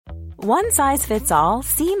One size fits all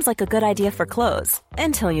seems like a good idea for clothes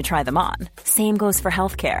until you try them on. Same goes for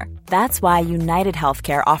healthcare. That's why United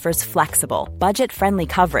Healthcare offers flexible, budget-friendly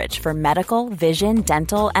coverage for medical, vision,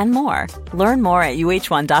 dental, and more. Learn more at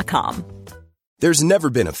uh1.com. There's never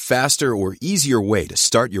been a faster or easier way to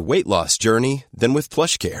start your weight loss journey than with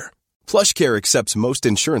PlushCare. PlushCare accepts most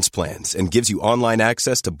insurance plans and gives you online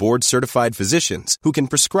access to board-certified physicians who can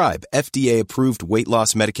prescribe FDA-approved weight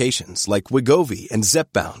loss medications like Wegovy and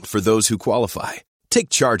Zepbound for those who qualify. Take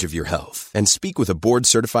charge of your health and speak with a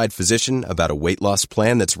board-certified physician about a weight loss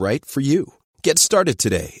plan that's right for you. Get started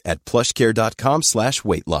today at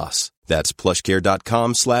plushcare.com/weight loss. That's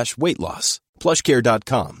plushcare.com/weight loss.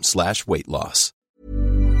 plushcare.com/weight loss.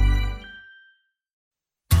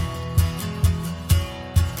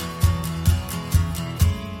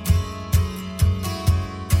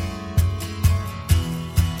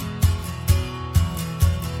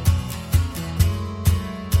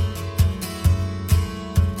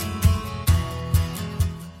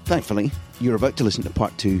 Thankfully, you're about to listen to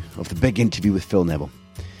part 2 of the big interview with Phil Neville.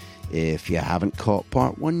 If you haven't caught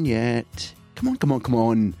part 1 yet, come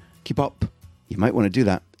on, keep up. You might want to do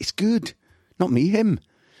that. It's good. Not me, him.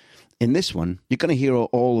 In this one, you're going to hear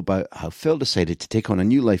all about how Phil decided to take on a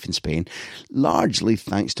new life in Spain, largely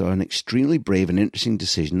thanks to an extremely brave and interesting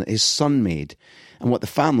decision that his son made, and what the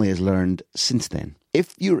family has learned since then.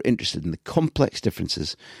 If you're interested in the complex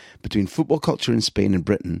differences between football culture in Spain and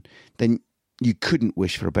Britain, then you couldn't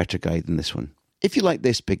wish for a better guide than this one. If you like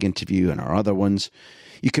this big interview and our other ones,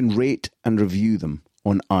 you can rate and review them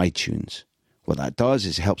on iTunes. What that does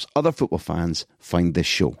is it helps other football fans find this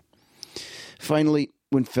show. Finally,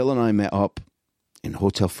 when Phil and I met up in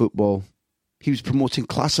Hotel Football, he was promoting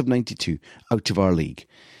Class of 92 out of our league.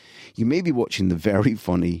 You may be watching the very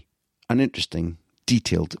funny and interesting,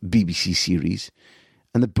 detailed BBC series,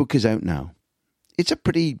 and the book is out now. It's a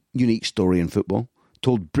pretty unique story in football,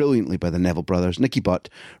 told brilliantly by the Neville brothers, Nicky Butt,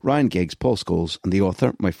 Ryan Giggs, Paul Scholes, and the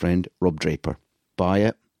author, my friend, Rob Draper. Buy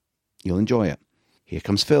it. You'll enjoy it. Here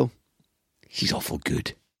comes Phil. He's awful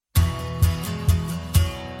good.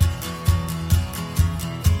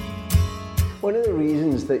 One of the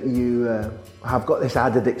reasons that you have got this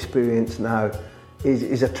added experience now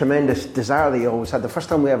is a tremendous desire that you always had. The first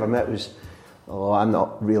time we ever met was, I'm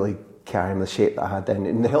not really carrying the shape that I had then,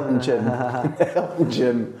 in the Hilton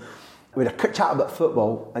gym. We had a quick chat about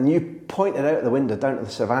football, and you pointed out the window down to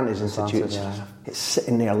the Cervantes Institute. Yeah. It's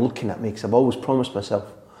sitting there looking at me, because I've always promised myself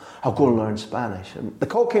I'll go and learn Spanish. And the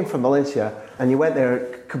call came from Valencia, and you went there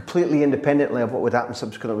completely independently of what would happen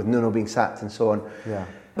subsequently with Nuno being sacked and so on. Yeah.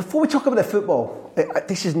 Before we talk about the football,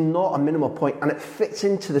 this is not a minimal point, and it fits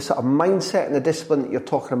into the sort of mindset and the discipline that you're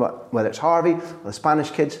talking about, whether it's Harvey or the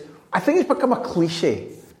Spanish kids. I think it's become a cliche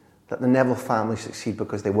that the Neville family succeed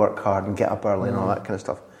because they work hard and get up early and all that kind of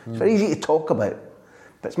stuff. It's very easy to talk about,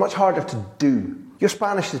 but it's much harder to do. Your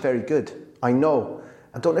Spanish is very good, I know.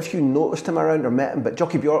 I don't know if you noticed him around or met him, but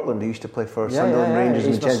Jockey Bjorklund, who used to play for Sunderland Rangers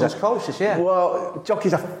and Chelsea. He's my coach, yeah. Well,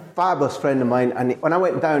 Jockey's a fabulous friend of mine, and when I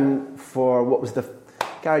went down for what was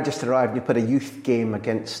Gary just arrived, and he put a youth game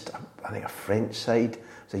against, I think, a French side. It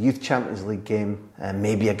was a youth Champions League game,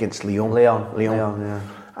 maybe against Lyon. Lyon, yeah.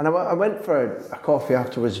 And I went for a coffee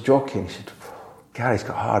afterwards, Jockey, and he said, Gary's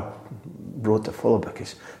got a hard road to follow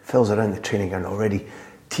because Phil's around the training ground already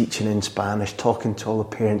teaching in Spanish, talking to all the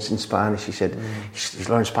parents in Spanish. He said he's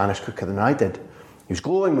learned Spanish quicker than I did. He was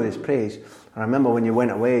glowing with his praise. And I remember when you went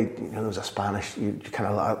away, there was a Spanish, you kind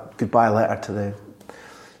of like a goodbye letter to the...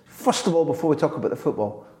 First of all, before we talk about the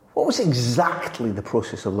football, what was exactly the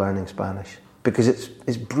process of learning Spanish? Because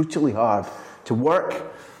it's brutally hard to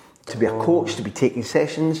work, to be a coach, to be taking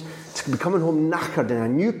sessions, to be coming home knackered in a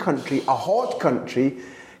new country, a hot country,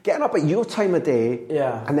 getting up at your time of day,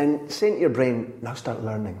 and then saying to your brain, now start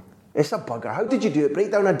learning. It's a bugger. How did you do it?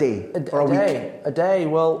 Break down a day or a week? A day.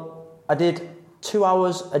 Well, I did 2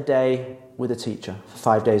 hours a day with a teacher for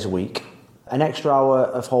 5 days a week. An extra hour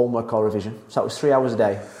of homework or revision. So that was 3 hours a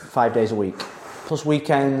day, 5 days a week. Plus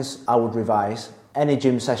weekends, I would revise. Any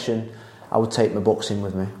gym session, I would take my books in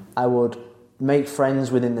with me. I would make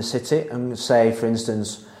friends within the city and say, for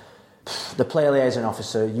instance, the player liaison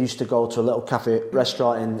officer used to go to a little cafe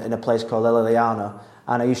restaurant in a place called El Eliana,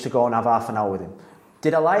 and I used to go and have half an hour with him.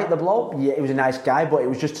 Did I like the bloke? Yeah, he was a nice guy, but it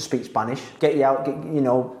was just to speak Spanish. Get you out,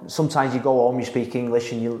 sometimes you go home, you speak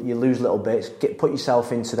English, and you lose little bits. Put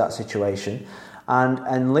yourself into that situation.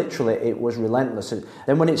 And literally, it was relentless.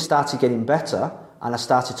 Then when it started getting better, and I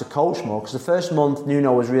started to coach more, because the first month,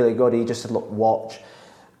 Nuno was really good. He just said, look, watch,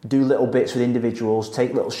 do little bits with individuals,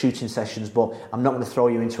 take little shooting sessions, but I'm not going to throw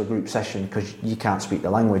you into a group session because you can't speak the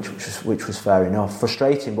language, which was fair enough.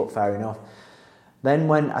 Frustrating, but fair enough. Then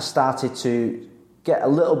when I started to get a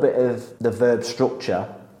little bit of the verb structure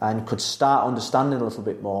and could start understanding a little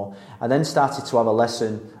bit more, I then started to have a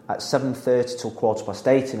lesson at 7:30 till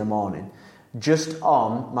 8:15 in the morning, just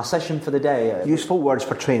on my session for the day. Useful words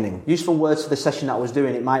for training. Useful words for the session that I was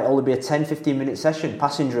doing. It might only be a 10-15 minute session,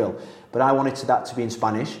 passing drill, but I wanted that to be in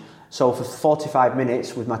Spanish. So for 45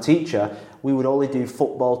 minutes with my teacher, we would only do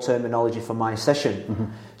football terminology for my session. Mm-hmm.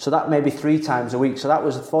 So that may be 3 times a week. So that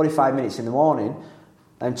was 45 minutes in the morning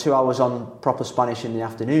and 2 hours on proper Spanish in the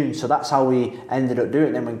afternoon. So that's how we ended up doing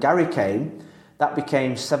it. Then when Gary came, that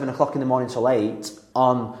became 7 o'clock in the morning till 8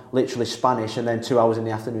 on literally Spanish, and then 2 hours in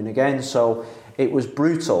the afternoon again. So it was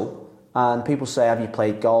brutal. And people say, have you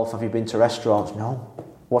played golf? Have you been to restaurants? No.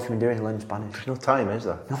 What have you been doing to learn Spanish? There's no time, is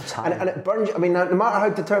there? No time. And it burns you. I mean, no matter how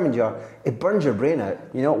determined you are, it burns your brain out.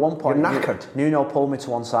 You know, at one point, you're knackered. Nuno pulled me to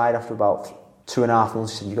one side after about 2.5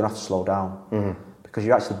 months. He said, you're going to have to slow down. Mm-hmm. Because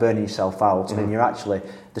you're actually burning yourself out, mm-hmm. and you're actually,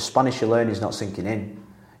 the Spanish you learn is not sinking in.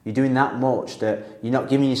 You're doing that much that you're not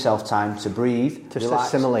giving yourself time to breathe, to relax,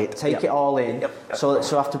 assimilate, take it all in. Yep.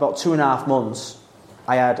 So after about 2.5 months,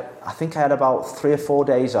 I think I had about 3 or 4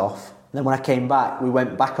 days off. And then when I came back, we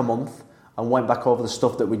went back a month and went back over the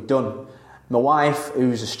stuff that we'd done. My wife,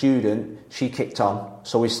 who's a student, she kicked on,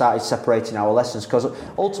 so we started separating our lessons, because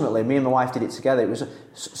ultimately me and my wife did it together. It was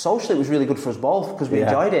socially, it was really good for us both, because we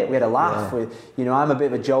enjoyed it. We had a laugh. Yeah. I'm a bit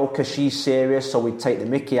of a joker, she's serious, so we'd take the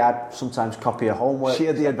mickey. I'd sometimes copy her homework. She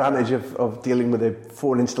had the advantage of dealing with a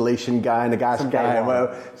phone installation guy and a gas guy.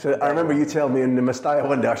 So I remember you telling me in the Mestalla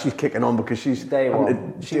one day, she's kicking on because she's dealing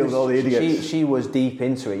with all the idiots. She was deep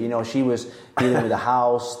into it. She was dealing with the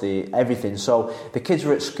house, everything. So the kids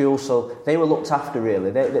were at school, so they were looked after really.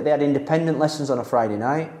 They had independent lessons on a Friday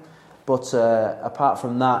night, but apart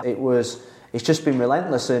from that, it's just been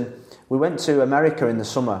relentless. And we went to America in the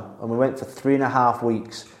summer, and we went for 3.5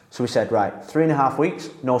 weeks. So we said, right, 3.5 weeks,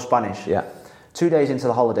 no Spanish. Yeah. 2 days into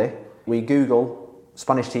the holiday, we Google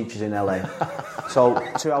Spanish teachers in LA. So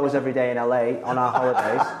 2 hours every day in LA on our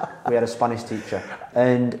holidays, we had a Spanish teacher,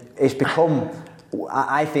 and it's become.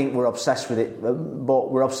 I think we're obsessed with it,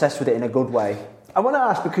 but we're obsessed with it in a good way. I want to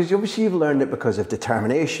ask, because obviously you've learned it because of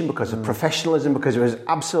determination, because of professionalism, because it was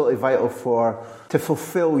absolutely vital to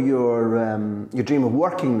fulfil your dream of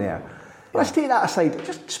working there. Let's take that aside.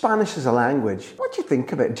 Just Spanish as a language. What do you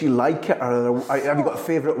think of it? Do you like it? Have you got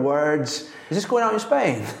favourite words? Is this going out in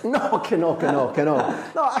Spain? No,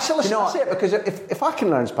 No, actually, let's say it, because if I can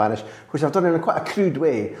learn Spanish, which I've done in quite a crude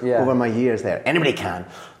way over my years there, anybody can.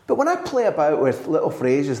 But when I play about with little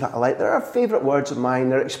phrases that I like, there are favourite words of mine,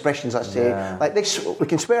 there are expressions I say. Like we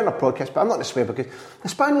can swear on a podcast, but I'm not going to swear because the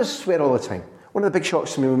Spaniards swear all the time. One of the big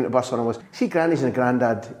shocks to me when we went to Barcelona was, see grannies and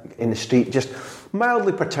granddad in the street just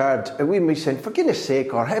mildly perturbed, and we'd be saying, for goodness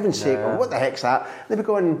sake, or heaven's sake, or what the heck's that? And they'd be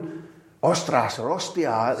going, ostras or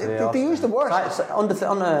hostia. They use the word. On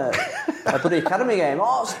a bloody academy game,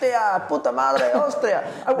 hostia, puta madre,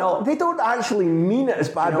 hostia. No, they don't actually mean it as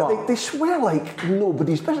bad, but they swear like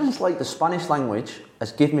nobody's business. Like the Spanish language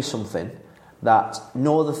has given me something that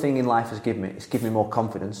no other thing in life has given me. It's given me more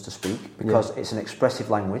confidence to speak, because it's an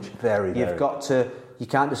expressive language. You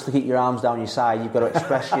can't just keep your arms down your side. You've got to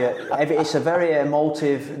express it's a very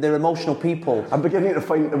emotive. They're emotional people. I'm beginning to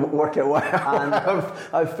work out why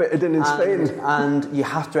I've fitted in Spain. And you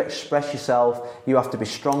have to express yourself. You have to be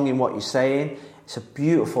strong in what you're saying. It's a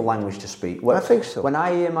beautiful language to speak. I think so. When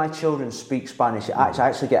I hear my children speak Spanish, I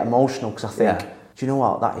actually get emotional, because I think, do you know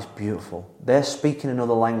what? That is beautiful. They're speaking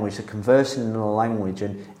another language. They're conversing in another language,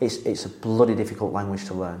 and it's a bloody difficult language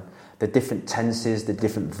to learn. The different tenses, the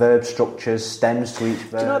different verb structures, stems to each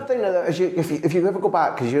verb. Do you know the thing that if you ever go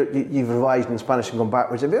back, because you've revised in Spanish and gone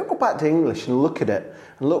backwards, if you ever go back to English and look at it,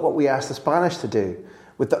 and look what we asked the Spanish to do,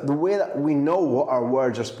 with the way that we know what our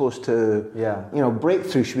words are supposed to,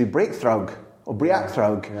 breakthrough should be breakthrough, or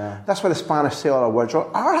breakthrough. Yeah. That's why the Spanish say all our words.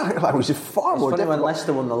 Our language is far more difficult. It's funny when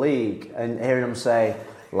Leicester won the league, and hearing them say,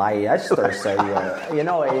 Leicester, so they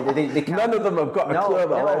none of them have got a clue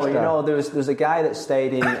about Leicester. There's a guy that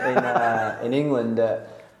stayed in England.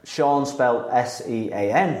 Sean spelled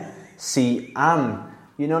Sean, Cian.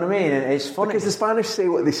 You know what I mean? And it's funny because the Spanish say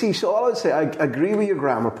what they see. So all I'd say, I agree with your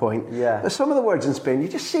grammar point. Yeah. But some of the words in Spain, you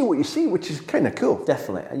just say what you see, which is kind of cool.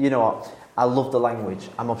 Definitely. You know what? I love the language.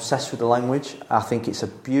 I'm obsessed with the language. I think it's a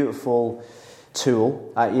beautiful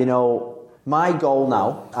tool. My goal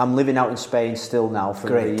now, I'm living out in Spain still now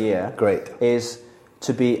for a year, is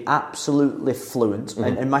to be absolutely fluent.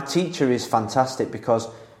 Mm-hmm. And my teacher is fantastic, because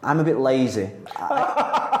I'm a bit lazy.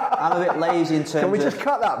 I'm a bit lazy in terms Can we of just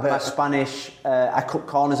cut that bit? my Spanish. I cut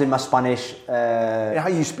corners in my Spanish. How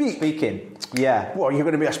you speak? Speaking, yeah. Well, you're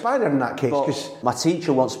going to be a Spaniard in that case. But my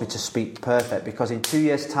teacher wants me to speak perfect because in 2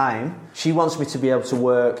 years' time, she wants me to be able to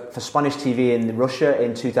work for Spanish TV in Russia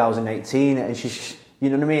in 2018, and she's. You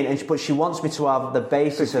know what I mean? But she wants me to have the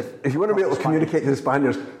basis of... If you want to be able to communicate to the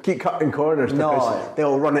Spaniards, keep cutting corners because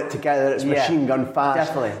they'll run it together. It's machine gun fast.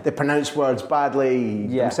 Definitely. They pronounce words badly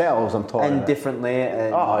themselves, I'm talking and differently.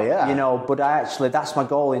 And, You know, but that's my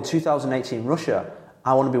goal. In 2018, Russia,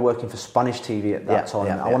 I want to be working for Spanish TV at that time.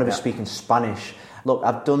 I want to be speaking Spanish. Look,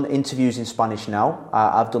 I've done interviews in Spanish now.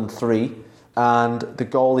 I've done 3. And the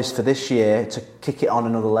goal is for this year to kick it on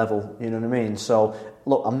another level. You know what I mean? So...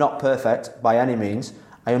 Look, I'm not perfect by any means.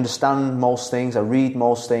 I understand most things, I read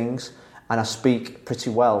most things, and I speak pretty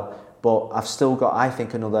well. But I've still got, I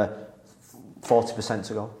think, another 40%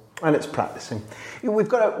 to go. And it's practicing. We've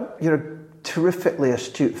got a terrifically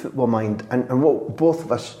astute football mind, and what both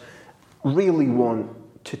of us really want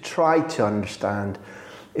to try to understand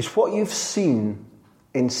is what you've seen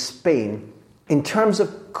in Spain in terms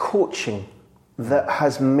of coaching that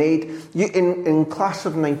has made you in class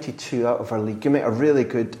of 92 out of our league. You make a really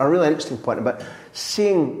interesting point about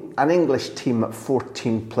seeing an English team at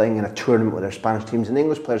 14 playing in a tournament with their Spanish teams, and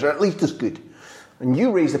English players are at least as good. And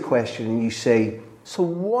you raise the question and you say, so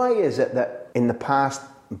why is it that in the past,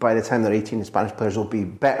 by the time they're 18, the Spanish players will be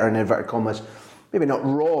better in inverted commas, maybe not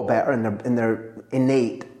raw better in their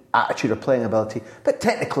innate attitude or playing ability, but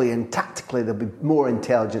technically and tactically they'll be more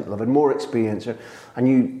intelligent, they'll have more experience, and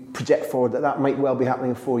you project forward that might well be happening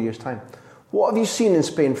in 4 years' time. What have you seen in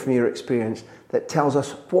Spain from your experience that tells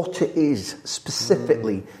us what it is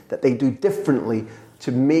specifically that they do differently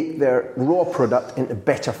to make their raw product into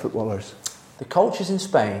better footballers? The coaches in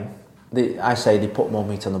Spain, I say they put more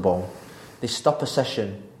meat on the bone. They stop a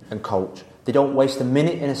session and coach. They don't waste a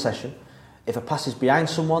minute in a session. If a pass is behind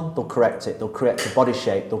someone, they'll correct it. They'll correct the body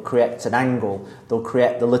shape. They'll correct an angle. They'll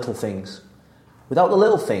correct the little things. Without the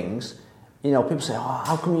little things, you know, people say,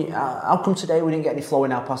 how come today we didn't get any flow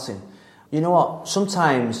in our passing? You know what?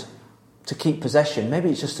 Sometimes to keep possession, maybe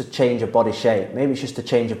it's just a change of body shape. Maybe it's just a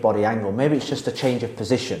change of body angle. Maybe it's just a change of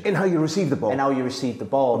position. In how you receive the ball.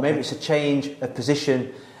 Okay. Maybe it's a change of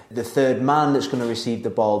position, the third man that's going to receive the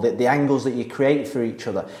ball, the angles that you create for each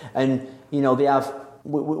other. And, you know, they have...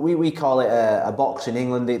 We call it a box in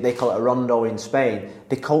England, they call it a rondo in Spain.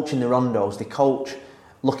 They coach in the rondos, they coach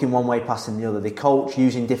looking one way, passing the other. They coach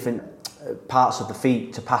using different parts of the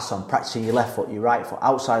feet to pass on, practicing your left foot, your right foot,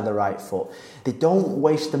 outside the right foot. They don't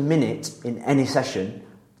waste a minute in any session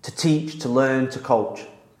to teach, to learn, to coach.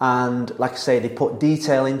 And like I say, they put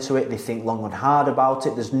detail into it, they think long and hard about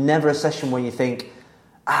it. There's never a session where you think,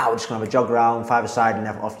 we're just going to have a jog around, 5-a-side and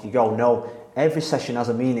off you go. No, every session has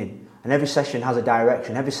a meaning. And every session has a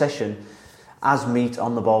direction. Every session has meat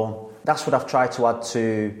on the bone. That's what I've tried to add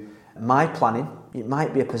to my planning. It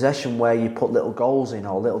might be a possession where you put little goals in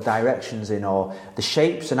or little directions in, or the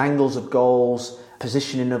shapes and angles of goals,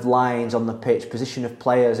 positioning of lines on the pitch, position of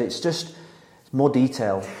players. It's just more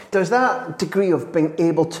detail. Does that degree of being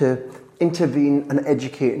able to intervene and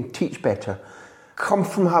educate and teach better come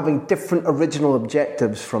from having different original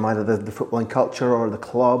objectives from either the footballing culture or the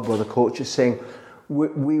club or the coaches saying,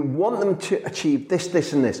 we want them to achieve this,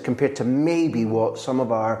 this and this, compared to maybe what some of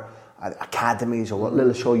our academies or what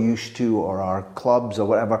Lilleshall used to, or our clubs or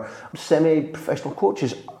whatever, semi-professional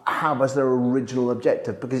coaches have as their original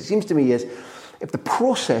objective? Because it seems to me is, if the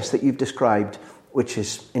process that you've described, which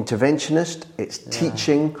is interventionist, it's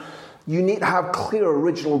teaching, you need to have clear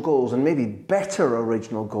original goals, and maybe better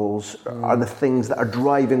original goals are the things that are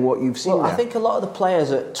driving what you've seen. Well, I think a lot of the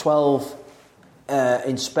players at 12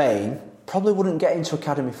 in Spain probably wouldn't get into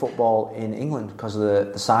academy football in England because of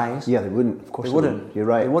the size. Yeah, they wouldn't. Of course they wouldn't. You're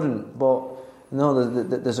right. They wouldn't. But no,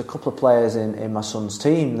 there's a couple of players in my son's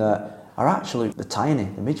team that are actually the tiny,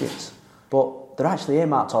 the midgets, but they're actually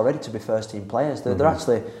earmarked already to be first team players. They're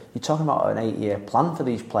actually, you're talking about an 8-year plan for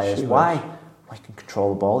these players. Why? Well, he can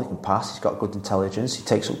control the ball, he can pass, he's got good intelligence, he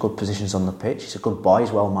takes up good positions on the pitch, he's a good boy,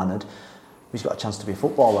 he's well mannered, he's got a chance to be a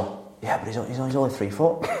footballer. Yeah, but he's only 3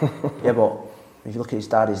 foot. Yeah, but if you look at his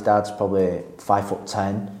dad's probably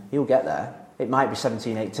 5'10". He'll get there. It might be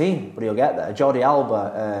 17, 18, but he'll get there. Jordi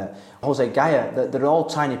Alba, Jose Gaya, they're all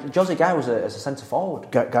tiny. Jose Gaya was a centre forward.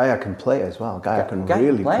 Gaya can play as well. Gaya can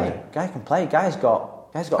really play. Gaya can play. Gaya's got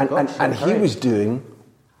and he was doing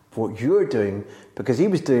what you're doing, because he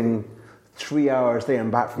was doing 3 hours there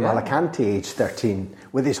and back from Alicante, age 13,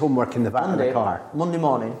 with his homework in the back of the car.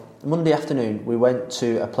 Monday afternoon, we went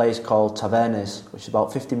to a place called Tavernes, which is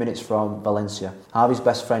about 50 minutes from Valencia. Harvey's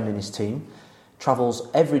best friend in his team travels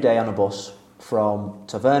every day on a bus from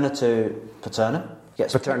Taverna to Paterna.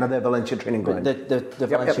 Paterna, the Valencia training ground. The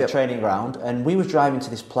Valencia training ground. And we was driving to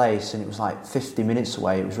this place, and it was like 50 minutes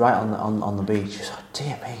away. It was right on the beach. He was like,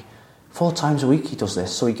 dear me, 4 times a week he does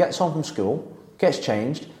this. So he gets home from school, gets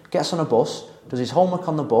changed, gets on a bus, does his homework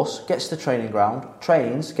on the bus, gets to the training ground,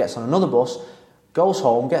 trains, gets on another bus, goes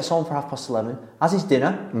home, gets home for 11:30, has his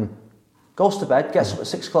dinner, goes to bed, gets up at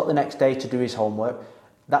 6 o'clock the next day to do his homework.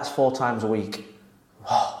 That's 4 times a week.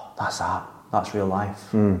 Oh, that's that. That's real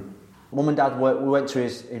life. Mum and Dad we went to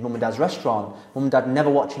his mum and dad's restaurant. Mum and Dad never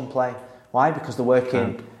watch him play. Why? Because they're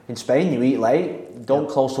working in Spain. You eat late, don't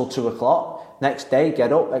close till 2 o'clock. Next day,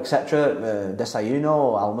 get up, etc.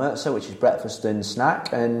 Desayuno, almuerzo, which is breakfast and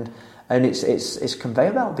snack, and it's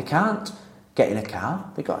conveyor belt. They can't get in a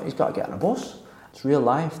car. He's got to get on a bus. It's real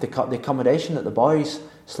life. The accommodation that the boys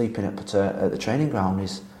sleeping at the training ground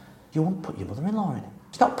is, you wouldn't put your mother-in-law in it.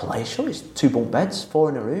 It's not palatial. It's 2 bunk beds, 4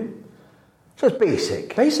 in a room. So it's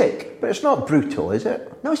basic. Basic. But it's not brutal, is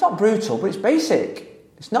it? No, it's not brutal, but it's basic.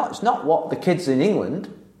 It's not what the kids in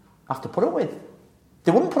England have to put up with.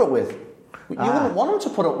 They wouldn't put up with. You wouldn't want them to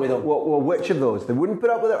put up with them. Well, which of those? They wouldn't put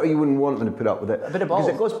up with it, or you wouldn't want them to put up with it? A bit of both.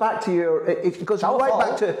 Because it goes back to it goes right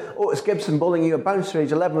back to Otis Gibson bowling you a bouncer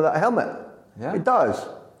age 11 without a helmet. Yeah. It does.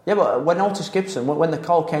 Yeah, but when Otis Gibson, when the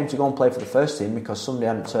call came to go and play for the first team because somebody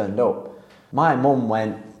hadn't turned up, my mum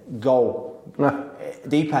went, go.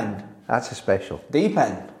 Deep end. That's a special. Deep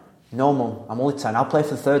end. No, mum, I'm only 10. I'll play for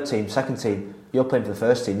the third team, second team. You're playing for the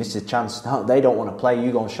first team. This is a chance. No, they don't want to play.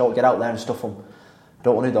 You go and show. Get out there and stuff them.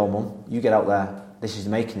 Don't want to though, mum. You get out there. This is the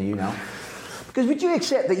making of you now. Because would you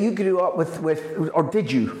accept that you grew up with, or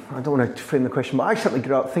did you? I don't want to frame the question, but I certainly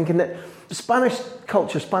grew up thinking that Spanish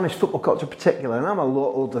culture, Spanish football culture in particular, and I'm a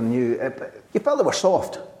lot older than you felt they were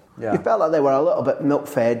soft. Yeah. You felt like they were a little bit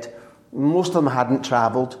milk-fed. Most of them hadn't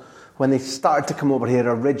travelled. When they started to come over here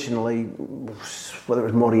originally, whether it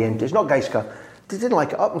was Morientes, not Gaisca, they didn't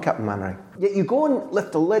like it up in Captain Mannering. Yet you go and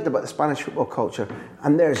lift the lid about the Spanish football culture,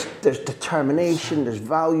 and there's determination, there's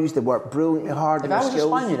values, they work brilliantly hard. If I was a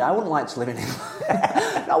Spaniard, I wouldn't like to live in England.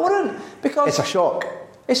 I wouldn't, because it's a shock.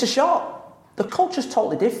 It's a shock. The culture's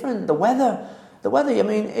totally different. The weather. I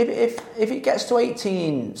mean, if it gets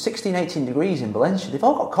to 16, 18 degrees in Valencia, they've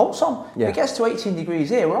all got coats on. Yeah. If it gets to 18 degrees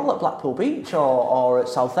here, we're all at Blackpool Beach or at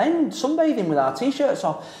Southend sunbathing with our t-shirts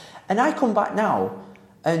on. And I come back now,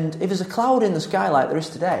 and if there's a cloud in the sky like there is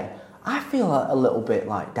today, I feel a little bit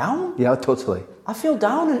like down. Yeah, totally. I feel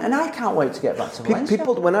down, and I can't wait to get back to Valencia.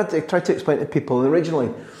 People, when I try to explain to people,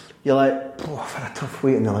 originally, you're like, I've had a tough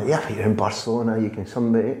week, and they're like, yeah, but you're in Barcelona, you can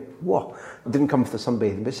sunbathe. Whoa, I didn't come for the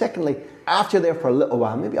sunbathing. But secondly, after you're there for a little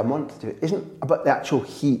while, maybe a month or two, it isn't about the actual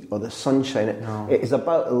heat or the sunshine. No. It is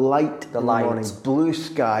about light in the morning, blue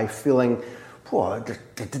sky, feeling,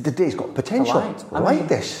 the day's got potential. I like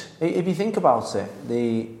this. If you think about it,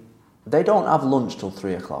 they don't have lunch till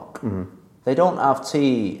 3 o'clock. Mm-hmm. They don't have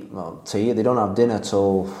tea, they don't have dinner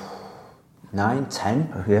till 9,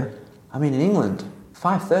 10. Yeah. I mean, in England,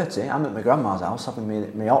 5:30, I'm at my grandma's house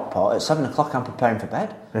having my hot pot. At 7 o'clock, I'm preparing for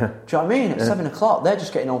bed. Yeah. Do you know what I mean? At 7 o'clock, they're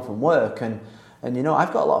just getting home from work. And you know,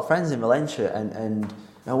 I've got a lot of friends in Valencia. And you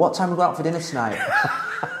know, what time are we going out for dinner tonight?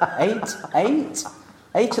 8?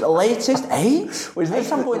 8 at the latest? 8?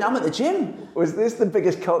 I'm going, I'm at the gym. Was this the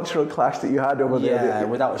biggest cultural clash that you had over there? Yeah,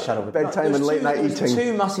 without a shadow of a doubt. Bedtime and late night eating.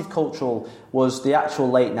 Two massive cultural, was the actual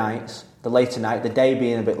late nights, the later night, the day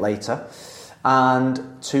being a bit later, and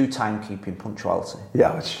 2 timekeeping, punctuality.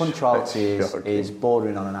 Yeah, punctuality is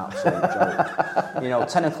bordering on an absolute joke. You know,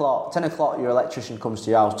 10 o'clock your electrician comes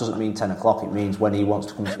to your house doesn't mean 10 o'clock, it means when he wants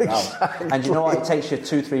to come to your house. And you know what, it takes you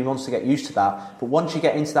 2-3 months to get used to that, but once you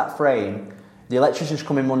get into that frame, the electrician's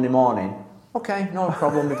coming Monday morning, okay, no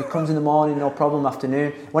problem. If he comes in the morning, no problem,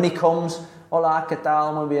 afternoon. When he comes, hola, ¿qué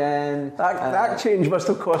tal? Muy bien. That change must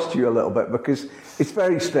have cost you a little bit, because it's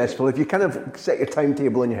very stressful. If you kind of set your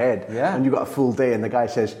timetable in your head and you've got a full day and the guy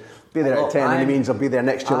says, be there at 10 and he means I'll be there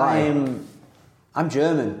next July. I'm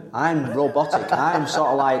German. I'm robotic. I'm sort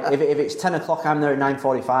of like, if it's 10 o'clock, I'm there at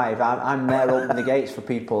 9:45. I'm there opening the gates for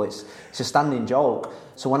people. It's a standing joke.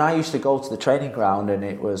 So when I used to go to the training ground, and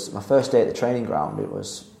it was my first day at the training ground, it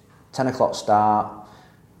was 10 o'clock start,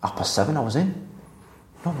 7:30 I was in.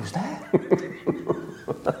 No one was there.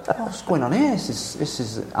 What's going on here? This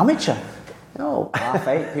is amateur. You know,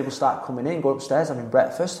 8:30, people start coming in, go upstairs, having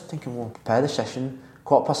breakfast. I'm thinking, we'll prepare the session.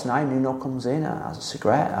 9:15, Nuno comes in, has a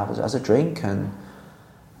cigarette, has a drink, and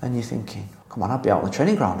you're thinking, come on, I'd be out on the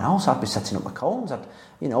training ground now, so I'd be setting up my cones.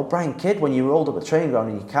 Brian Kidd, when you rolled up at the training ground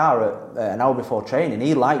in your car at an hour before training,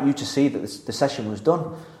 he'd like you to see that the session was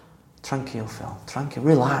done. Tranquil, Phil. Tranquil.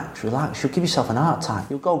 Relax. You'll give yourself an heart attack.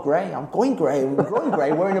 You'll go grey. I'm going grey. I'm going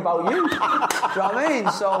grey worrying about you. Do you know what I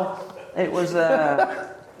mean? So it was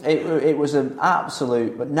it was an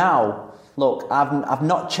absolute... But now, look, I've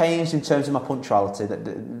not changed in terms of my punctuality.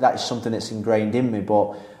 That's something that's ingrained in me,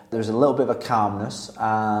 but there's a little bit of a calmness,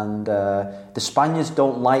 and the Spaniards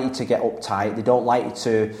don't like you to get uptight. They don't like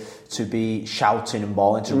you to be shouting and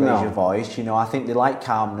bawling, to raise your voice. You know, I think they like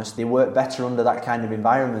calmness. They work better under that kind of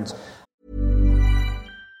environment.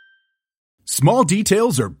 Small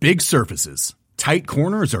details are big surfaces. Tight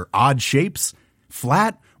corners are odd shapes.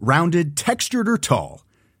 Flat, rounded, textured, or tall.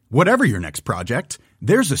 Whatever your next project,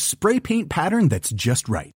 there's a spray paint pattern that's just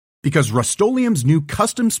right. Because Rust-Oleum's new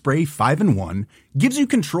Custom Spray 5-in-1 gives you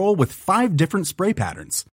control with 5 different spray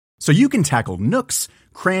patterns. So you can tackle nooks,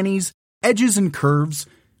 crannies, edges, and curves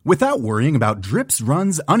without worrying about drips,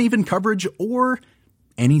 runs, uneven coverage, or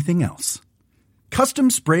anything else.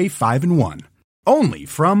 Custom Spray 5-in-1. Only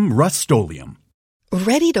from Rust-Oleum.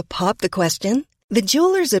 Ready to pop the question? The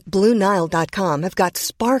jewelers at BlueNile.com have got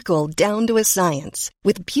sparkle down to a science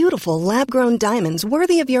with beautiful lab-grown diamonds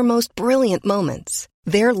worthy of your most brilliant moments.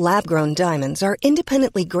 Their lab-grown diamonds are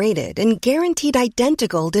independently graded and guaranteed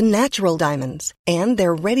identical to natural diamonds, and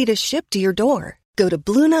they're ready to ship to your door. Go to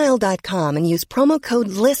BlueNile.com and use promo code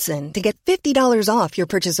LISTEN to get $50 off your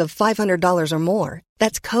purchase of $500 or more.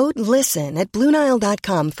 That's code LISTEN at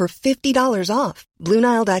BlueNile.com for $50 off.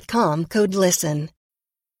 BlueNile.com, code LISTEN.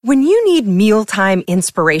 When you need mealtime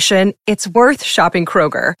inspiration, it's worth shopping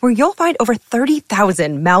Kroger, where you'll find over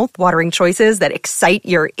 30,000 mouth-watering choices that excite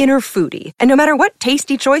your inner foodie. And no matter what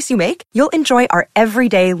tasty choice you make, you'll enjoy our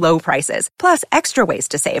everyday low prices, plus extra ways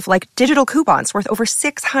to save, like digital coupons worth over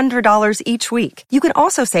 $600 each week. You can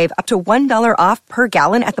also save up to $1 off per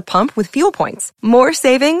gallon at the pump with fuel points. More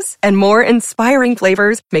savings and more inspiring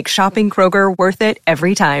flavors make shopping Kroger worth it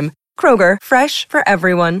every time. Kroger, fresh for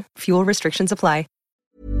everyone. Fuel restrictions apply.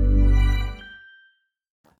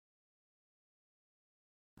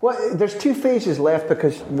 Well, there's 2 phases left,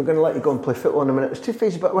 because we're going to let you go and play football in a minute. There's 2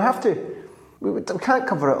 phases, but we can't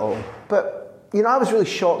cover it all. But, you know, I was really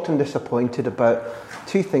shocked and disappointed about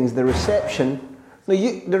 2 things. The reception.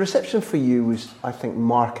 The reception for you was, I think,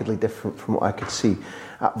 markedly different from what I could see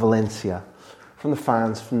at Valencia. From the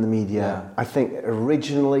fans, from the media. Yeah. I think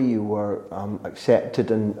originally you were accepted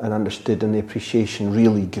and understood, and the appreciation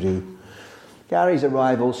really grew. Gary's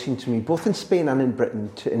arrival seemed to me, both in Spain and in Britain,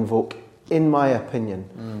 to invoke, in my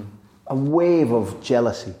opinion, a wave of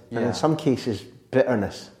jealousy, and in some cases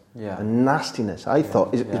bitterness and nastiness. I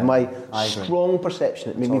thought is my strong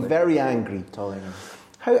perception. It made me very angry. Totally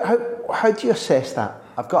agree. How do you assess that?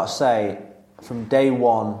 I've got to say, from day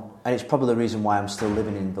one, and it's probably the reason why I'm still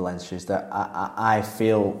living in Valencia, is that I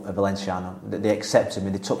feel a Valenciano. That they accepted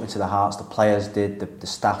me, they took me to the hearts. The players did, the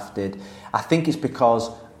staff did. I think it's because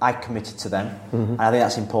I committed to them, and I think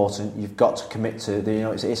that's important. You've got to commit to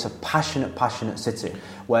it's a passionate city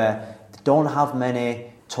where they don't have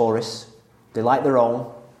many tourists. They like their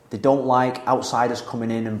own. They don't like outsiders coming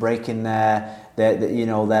in and breaking their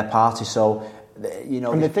party. So,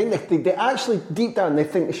 and they think they actually deep down they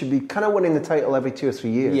think they should be kind of winning the title every 2 or 3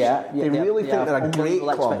 years. They really think they're a great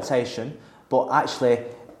club. Expectation, but actually,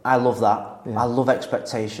 I love that. Yeah. I love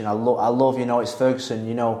expectation. I love. It's Ferguson.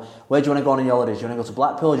 Where do you want to go on your holidays? Do you want to go to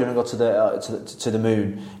Blackpool? Or do you want to go to the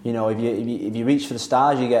moon? If you reach for the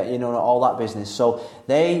stars, you get all that business. So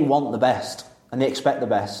they want the best and they expect the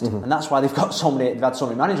best, and that's why they've had so many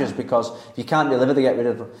managers, because if you can't deliver, they get rid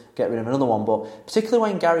of another one. But particularly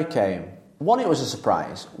when Gary came, one, it was a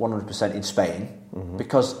surprise, 100% in Spain,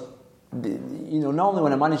 because normally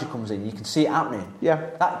when a manager comes in, you can see it happening. Yeah,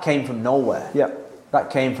 that came from nowhere. Yeah. That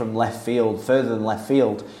came from left field, further than left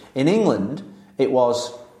field. In England, it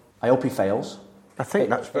was, I hope he fails. I think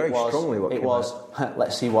that's very strongly what it was.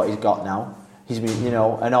 Let's see what he's got now. He's been,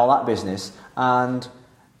 and all that business. And,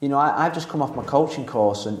 I've just come off my coaching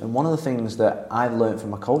course, and one of the things that I've learned from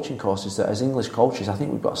my coaching course is that as English coaches, I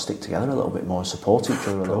think we've got to stick together a little bit more and support each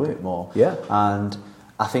other a little bit more. Yeah. And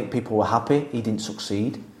I think people were happy he didn't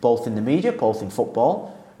succeed, both in the media, both in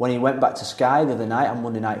football. When he went back to Sky the other night on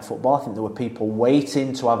Monday Night Football, I think there were people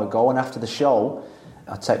waiting to have a go. And after the show,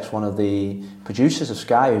 I texted one of the producers of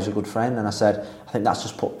Sky, who's a good friend, and I said, I think that's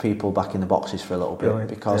just put people back in the boxes for a little bit.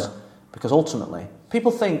 Because ultimately,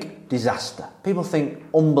 people think disaster. People think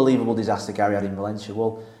unbelievable disaster Gary had in Valencia.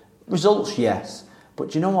 Well, results, yes. But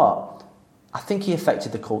do you know what? I think he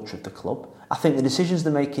affected the culture of the club. I think the decisions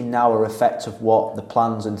they're making now are a effect of what the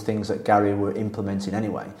plans and things that Gary were implementing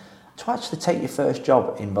anyway. To actually take your first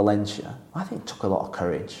job in Valencia, I think it took a lot of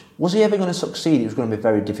courage. Was he ever going to succeed? It was going to be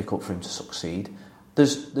very difficult for him to succeed.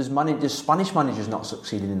 There's Spanish managers not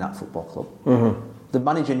succeeding in that football club. The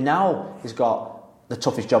manager now has got the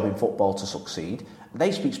toughest job in football to succeed.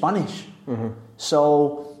 They speak Spanish.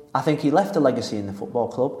 So I think he left a legacy in the football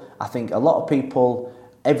club. I think a lot of people,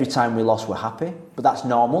 every time we lost, were happy. But that's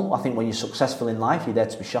normal. I think when you're successful in life, you're there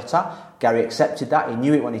to be shot at. Gary accepted that. He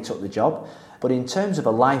knew it when he took the job. But in terms of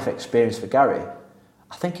a life experience for Gary,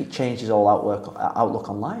 I think it changed his whole outlook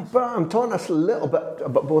on life. But I'm talking a little bit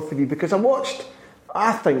about both of you, because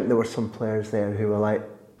I think there were some players there who were like,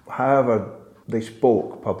 however they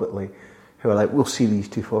spoke publicly, who were like, we'll see these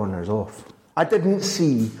two foreigners off. I didn't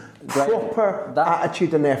see proper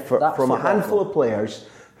attitude and effort from a handful of players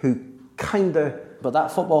who kind of... But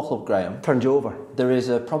that football club, Graham... turned you over. There is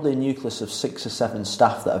probably a nucleus of 6 or 7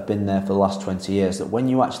 staff that have been there for the last 20 years, that when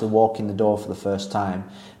you actually walk in the door for the first time,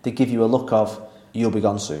 they give you a look of, you'll be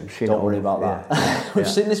gone soon. Don't worry about that. We've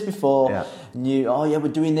seen this before. We're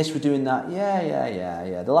doing this, we're doing that.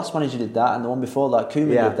 Yeah. The last manager did that, and the one before that,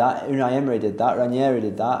 Koeman did that, Unai Emery did that, Ranieri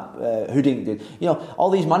did that, Houdink did.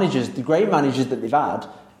 All these managers, the great managers that they've had,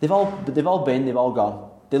 they've all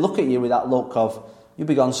gone. They look at you with that look of, you'll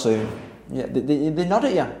be gone soon. Yeah, they nod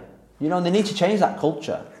at you. They need to change that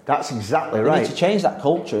culture. That's exactly right. They need to change that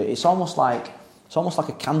culture. It's almost like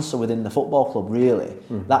a cancer within the football club, really.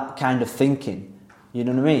 That kind of thinking. You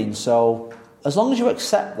know what I mean? So as long as you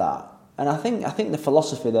accept that, and I think the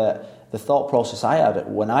philosophy, the thought process I had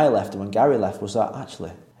when I left and when Gary left was that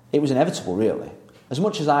actually it was inevitable, really. As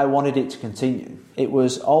much as I wanted it to continue, it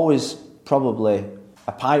was always probably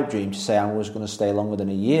a pipe dream to say I was going to stay longer than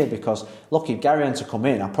a year, because look, if Gary had to come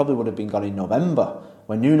in, I probably would have been gone in November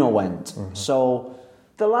when Nuno went. So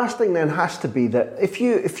the last thing then has to be that if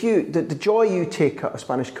you the joy you take out of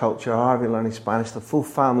Spanish culture, however you're learning Spanish, the full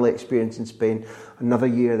family experience in Spain, another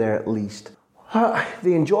year there at least,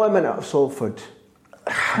 the enjoyment out of Salford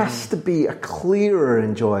has to be a clearer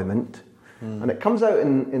enjoyment, and it comes out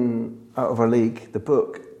in Out of Our League, the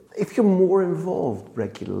book. If you're more involved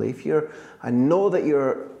regularly, I know that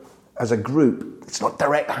you're, as a group, it's not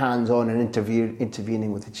direct hands-on and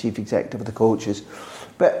intervening with the chief executive of the coaches,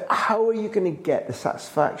 but how are you going to get the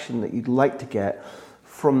satisfaction that you'd like to get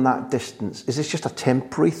from that distance? Is this just a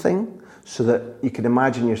temporary thing, so that you can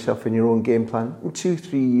imagine yourself in your own game plan? In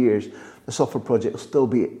 2-3 years, the Salford project will still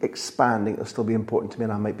be expanding, it'll still be important to me,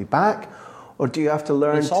 and I might be back? Or do you have to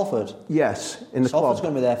learn... In Salford? Yes, in the club. Salford's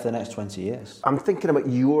going to be there for the next 20 years. I'm thinking about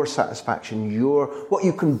your satisfaction, what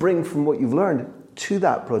you can bring from what you've learned to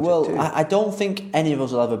that project. Well, I don't think any of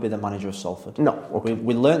us will ever be the manager of Salford. No. Okay.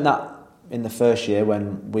 We learned that in the first year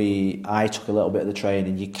when I took a little bit of the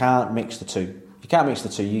training. You can't mix the two.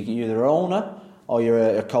 You're either an owner or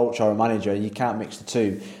you're a coach or a manager. You can't mix the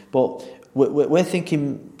two. But we're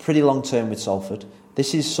thinking pretty long term with Salford.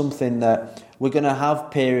 This is something that we're going to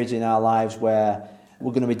have periods in our lives where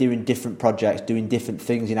we're going to be doing different projects, doing different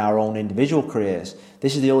things in our own individual careers.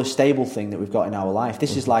 This is the only stable thing that we've got in our life.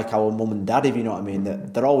 This is like our mum and dad, if you know what I mean.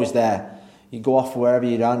 They're always there. You go off wherever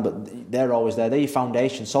you're on, but they're always there. They're your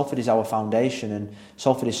foundation. Salford is our foundation, and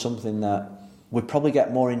Salford is something that we probably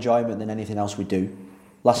get more enjoyment than anything else we do.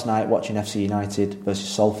 Last night, watching FC United versus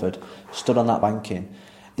Salford, stood on that banking.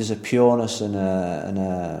 There's a pureness and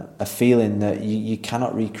a feeling that you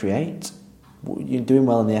cannot recreate. You're doing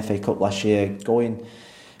well in the FA Cup last year, going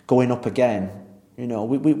up again.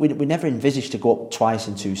 We never envisaged to go up twice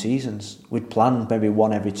in 2 seasons. We'd planned maybe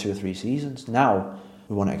one every 2 or 3 seasons. Now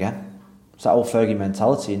we want it again. It's that old Fergie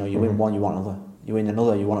mentality. You win one, you want another. You win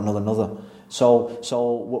another, you want another.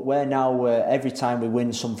 So we're now every time we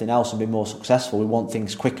win something else and be more successful, we want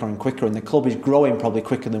things quicker and quicker. And the club is growing probably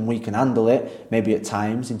quicker than we can handle it. Maybe at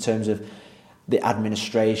times in terms of the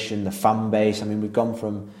administration, the fan base. I mean, we've gone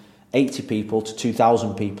from 80 people to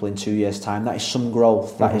 2,000 people in 2 years' time. That is some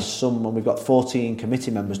growth. That is some, and we've got 14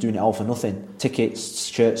 committee members doing it all for nothing. Tickets,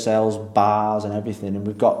 shirt sales, bars and everything. And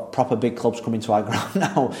we've got proper big clubs coming to our ground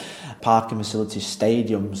now. Parking facilities,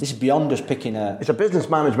 stadiums. This is beyond just picking a... It's a business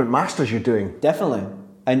management masters you're doing. Definitely.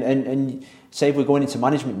 And say if we're going into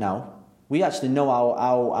management now, we actually know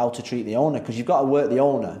how to treat the owner, because you've got to work the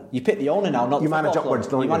owner. You pick the owner now, not the football club. You manage upwards,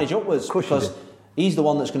 don't you? You manage upwards, because he's the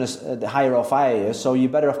one that's going to hire or fire you, so you're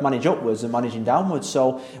better off manage upwards than managing downwards.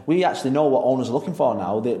 So we actually know what owners are looking for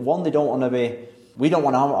now. They don't want to be... We don't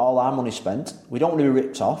want all our money spent. We don't want to be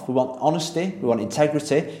ripped off. We want honesty. We want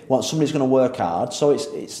integrity. We want somebody who's going to work hard. So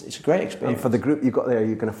it's a great experience. And for the group you've got there,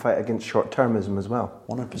 you're going to fight against short-termism as well.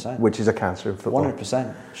 100%. Which is a cancer in football.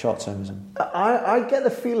 100% short-termism. I get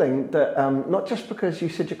the feeling that not just because you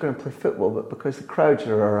said you're going to play football, but because the crowds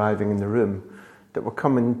are arriving in the room, that we're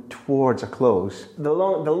coming towards a close. The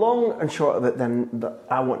long and short of it then that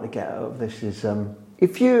I want to get out of this is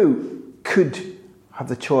if you could have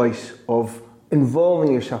the choice of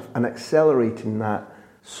involving yourself and accelerating that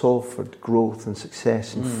Salford growth and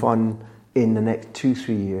success and fun in the next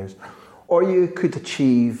 2-3 years, or you could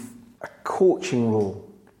achieve a coaching role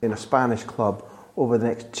in a Spanish club over the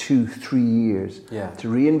next 2-3 years to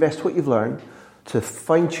reinvest what you've learned, to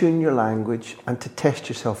fine-tune your language and to test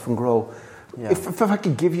yourself and grow. If I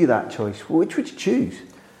could give you that choice, which would you choose?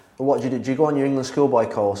 What do you do? Do you go on your England schoolboy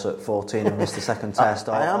course at 14 and miss the second test?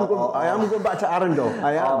 I am going back to Arundel.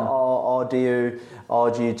 I am. Or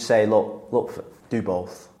do you say, look, do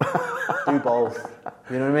both. Do both.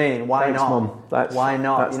 You know what I mean? Why Thanks, not? Mum. Why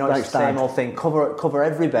not? It's the same old thing. Cover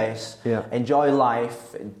every base. Yeah. Enjoy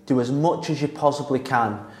life. Do as much as you possibly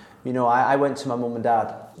can. I went to my mum and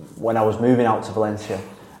dad when I was moving out to Valencia,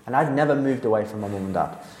 and I'd never moved away from my mum and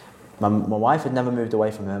dad. My wife had never moved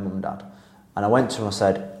away from her mum and dad. And I went to them and I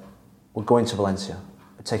said, we're going to Valencia.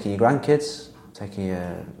 We're taking your grandkids, taking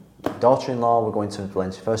your daughter-in-law, we're going to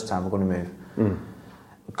Valencia. First time we're going to move.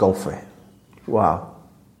 Go for it. Wow.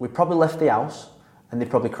 We probably left the house and they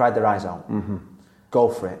probably cried their eyes out. Go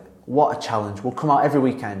for it. What a challenge. We'll come out every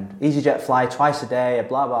weekend. EasyJet fly twice a day,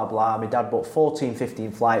 blah, blah, blah. My dad bought 14,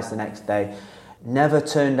 15 flights the next day. Never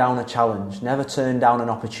turn down a challenge. Never turn down an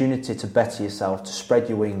opportunity to better yourself, to spread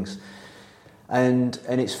your wings. And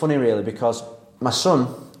it's funny, really, because my son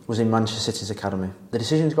was in Manchester City's academy. The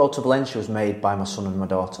decision to go to Valencia was made by my son and my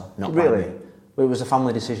daughter, not by me. It was a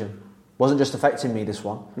family decision. It wasn't just affecting me, this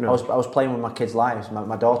one. No. I was playing with my kids' lives.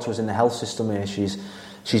 My daughter was in the health system here. She's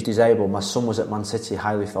disabled. My son was at Man City,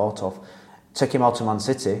 highly thought of. Take him out to Man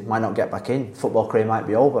City, might not get back in. Football career might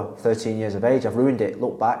be over. 13 years of age, I've ruined it.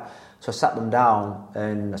 Look back. So I sat them down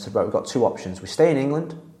and I said, right, we've got two options. We stay in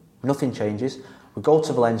England, nothing changes. We go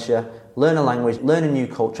to Valencia, learn a language, learn a new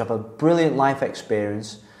culture, have a brilliant life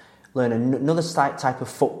experience, learn another type of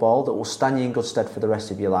football that will stand you in good stead for the rest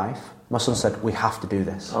of your life. My son said, we have to do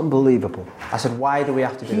this. Unbelievable. I said, why do we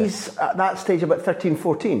have to do this? He's at that stage about 13,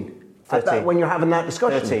 14. 13. When you're having that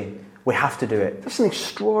discussion. 13. We have to do it. That's an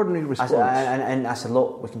extraordinary response. I said,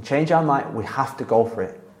 look, we can change our mind. We have to go for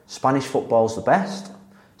it. Spanish football's the best.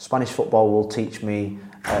 Spanish football will teach me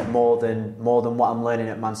more than what I'm learning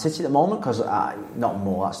at Man City at the moment, because not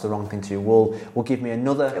more, that's the wrong thing to do. Will give me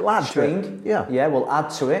another string. Yeah, we'll add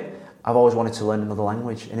to it. I've always wanted to learn another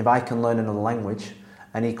language, and if I can learn another language,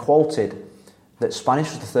 and he quoted that Spanish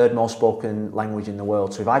was the third most spoken language in the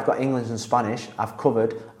world. So if I've got English and Spanish, I've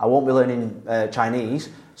covered. I won't be learning Chinese,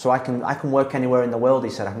 so I can work anywhere in the world. He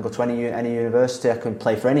said I can go to any university, I can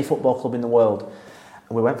play for any football club in the world,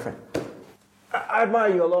 and we went for it. I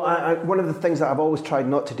admire you a lot. One of the things that I've always tried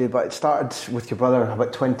not to do, but it started with your brother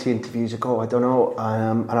about 20 interviews ago, I don't know,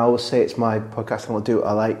 and I always say it's my podcast and I'll do what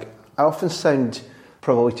I like. I often sound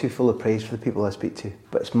probably too full of praise for the people I speak to,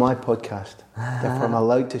 but it's my podcast, therefore I'm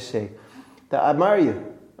allowed to say that I admire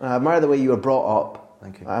you. I admire the way you were brought up.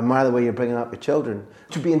 Thank you. I admire the way you're bringing up your children.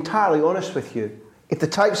 To be entirely honest with you, if the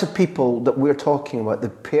types of people that we're talking about, the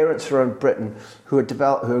parents around Britain who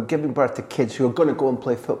are giving birth to kids who are going to go and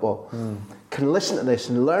play football, can listen to this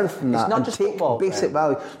and learn from that, it's not and just take football, basic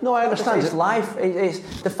value. No, I understand. It's life.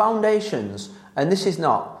 It's the foundations, and this is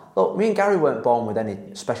not. Look, me and Gary weren't born with any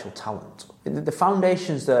special talent. The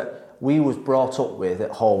foundations that we was brought up with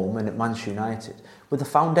at home and at Manchester United were the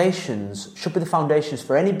foundations. Should be the foundations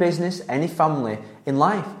for any business, any family in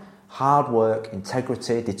life. Hard work,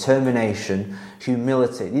 integrity, determination,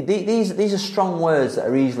 humility. These are strong words that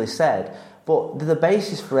are easily said, but they're the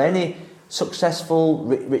basis for any successful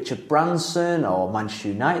Richard Branson or Manchester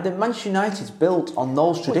United. Manchester United's built on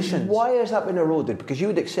those traditions. Why has that been eroded? Because you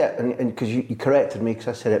would accept, and because you corrected me because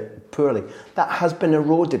I said it poorly, that has been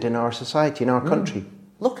eroded in our society, in our country.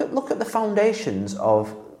 Look at the foundations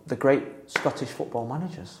of the great Scottish football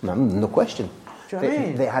managers. No question. Do you know what I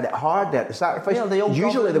mean? They had it hard, they had to sacrifice. Yeah,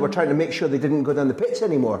 usually they were trying to make sure they didn't go down the pitch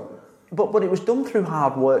anymore. But it was done through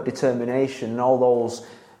hard work, determination, and all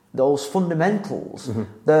those fundamentals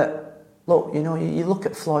that... Look, you look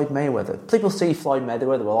at Floyd Mayweather. People see Floyd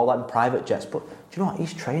Mayweather with all that in private jets, but do you know what?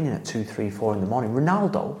 He's training at 2, 3, 4 in the morning.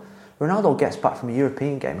 Ronaldo gets back from a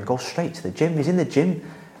European game and goes straight to the gym. He's in the gym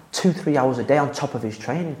 2, 3 hours a day on top of his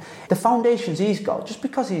training. The foundations he's got, just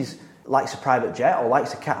because he's likes a private jet or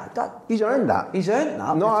likes a cat, he's earned that. He's earned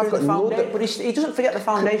that. No, I've got but he doesn't forget the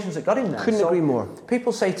foundations that got him there. Couldn't agree more.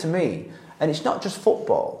 People say to me, and it's not just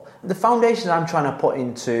football, the foundations I'm trying to put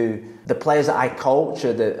into the players that I coach,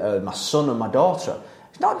 my son and my daughter,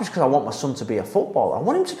 it's not just because I want my son to be a footballer. I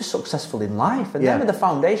want him to be successful in life. And them are the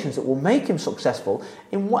foundations that will make him successful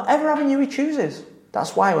in whatever avenue he chooses.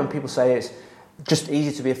 That's why when people say it's just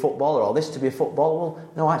easy to be a footballer or this to be a footballer, well,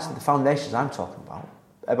 no, actually the foundations I'm talking about.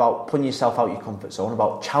 about putting yourself out your comfort zone,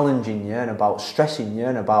 about challenging you, and about stressing you,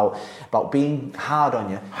 and about being hard on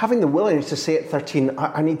you. Having the willingness to say at 13,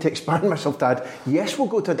 I need to expand myself, Dad. Yes, we'll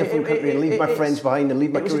go to a different country and leave my friends behind and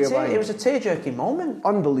leave my career behind. It was a tear-jerking moment.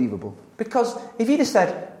 Unbelievable. Because if you'd have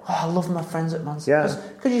said, I love my friends at Man City. Yeah.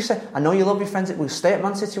 Because you say, I know you love your friends, we'll stay at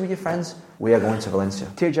Man City with your friends, we are going to Valencia.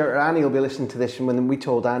 Tearjerker Annie will be listening to this, and when we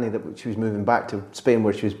told Annie that she was moving back to Spain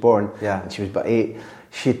where she was born, and she was about 8,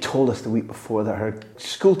 she had told us the week before that her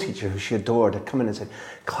school teacher, who she adored, had come in and said,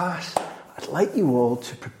 class, I'd like you all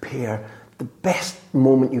to prepare the best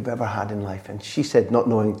moment you've ever had in life. And she said, not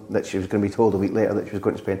knowing that she was going to be told a week later that she was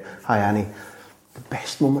going to Spain, hi Annie, the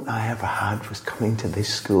best moment I ever had was coming to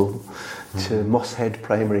this school, to Mosshead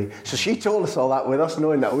Primary. So she told us all that with us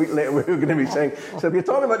knowing that a week later we were going to be saying, so if you're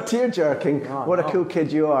talking about tear-jerking, what a cool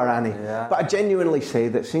kid you are, Annie. Yeah. But I genuinely say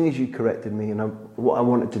that seeing as you corrected me, and what I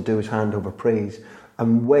wanted to do is hand over praise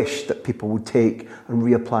and wish that people would take and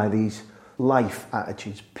reapply these life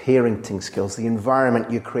attitudes, parenting skills, the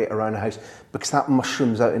environment you create around a house, because that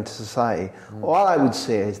mushrooms out into society. All I would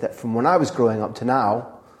say is that from when I was growing up to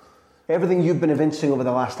now, everything you've been evincing over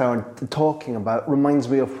the last hour and talking about reminds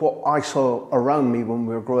me of what I saw around me when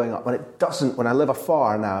we were growing up. And it doesn't, when I live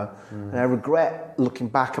afar now, and I regret looking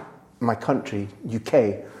back at my country,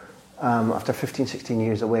 UK, after 15, 16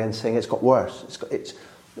 years away and saying it's got worse. Its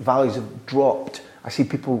values have dropped. I see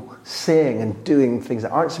people saying and doing things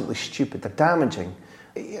that aren't simply stupid, they're damaging.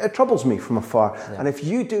 It troubles me from afar. Yeah. And if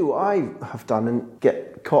you do what I have done and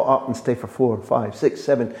get caught up and stay for 4, 5, 6,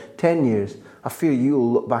 7, 10 years, I fear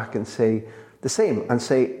you'll look back and say the same and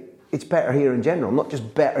say it's better here in general, not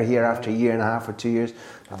just better here after a year and a half or 2 years.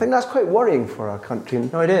 I think that's quite worrying for our country.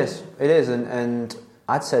 No, it is. It is. And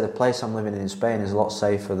I'd say the place I'm living in Spain is a lot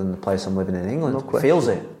safer than the place I'm living in England. No question. Feels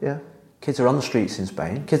it. Yeah. Kids are on the streets in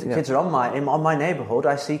Spain. Kids are on my neighbourhood.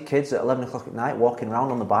 I see kids at 11 o'clock at night walking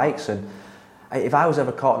around on the bikes, and if I was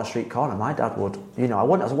ever caught in a street corner, my dad would, I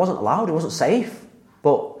wasn't allowed, it wasn't safe.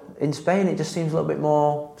 But in Spain, it just seems a little bit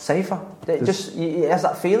more safer. It has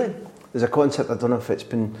that feeling. There's a concept, I don't know if it's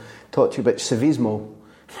been taught to you, but civismo.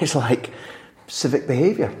 It's like civic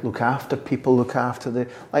behaviour. Look after people, look after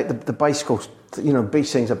the bicycles.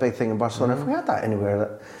 Beaching's a big thing in Barcelona. If we had that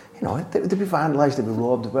anywhere, they'd be vandalised, they'd be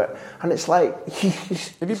robbed. And it's like...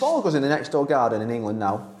 if your ball goes in the next door garden in England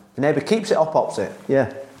now, the neighbour keeps it up opposite.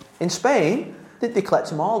 Yeah. In Spain, they collect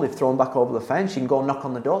them all, they've thrown back over the fence, you can go and knock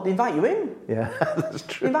on the door, they invite you in. Yeah, that's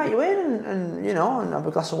true. They invite you in and have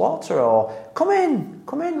a glass of water, or come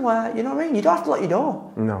in, where, you know what I mean? You don't have to lock your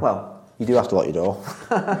door. No. Well, you do have to lock your door.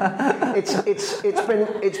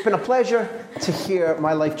 It's been a pleasure to hear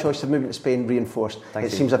my life choice of moving to Spain reinforced.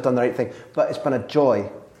 It seems I've done the right thing, but it's been a joy,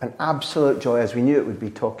 an absolute joy, as we knew it would be,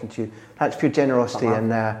 talking to you. Thanks for your generosity,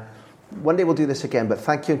 and one day we'll do this again, but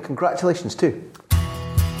thank you and congratulations too.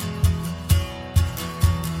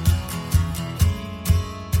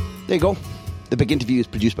 There you go. The Big Interview is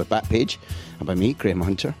produced by Backpage and by me, Graham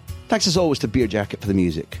Hunter. Thanks as always to Beer Jacket for the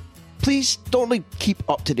music. Please don't only keep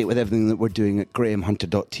up to date with everything that we're doing at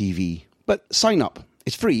grahamhunter.tv, but sign up.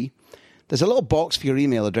 It's free. There's a little box for your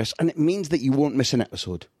email address, and it means that you won't miss an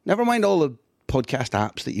episode. Never mind all the podcast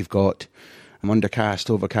apps that you've got. I'm Undercast,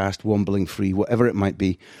 Overcast, Wombling Free, whatever it might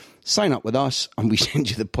be. Sign up with us, and we send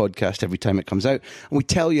you the podcast every time it comes out, and we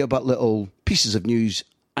tell you about little pieces of news,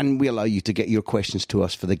 and we allow you to get your questions to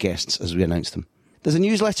us for the guests as we announce them. There's a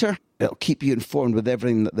newsletter. It'll keep you informed with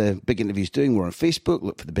everything that the Big Interview is doing. We're on Facebook.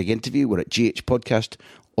 Look for the Big Interview. We're at GH Podcast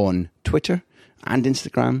on Twitter and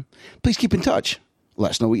Instagram. Please keep in touch.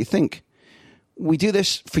 Let us know what you think. We do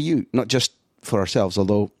this for you, not just for ourselves,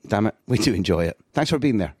 although, damn it, we do enjoy it. Thanks for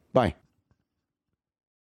being there. Bye.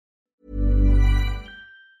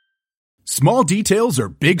 Small details are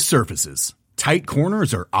big surfaces. Tight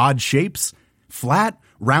corners are odd shapes. Flat,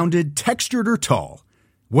 rounded, textured, or tall.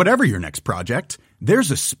 Whatever your next project,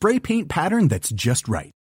 there's a spray paint pattern that's just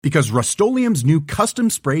right. Because Rust-Oleum's new Custom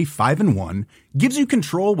Spray 5-in-1 gives you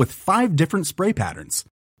control with 5 different spray patterns.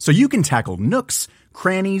 So you can tackle nooks,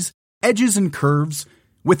 crannies, edges, and curves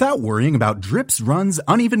without worrying about drips, runs,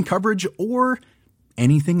 uneven coverage, or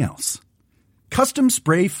anything else. Custom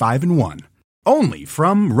Spray 5-in-1. Only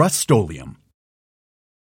from Rust-Oleum.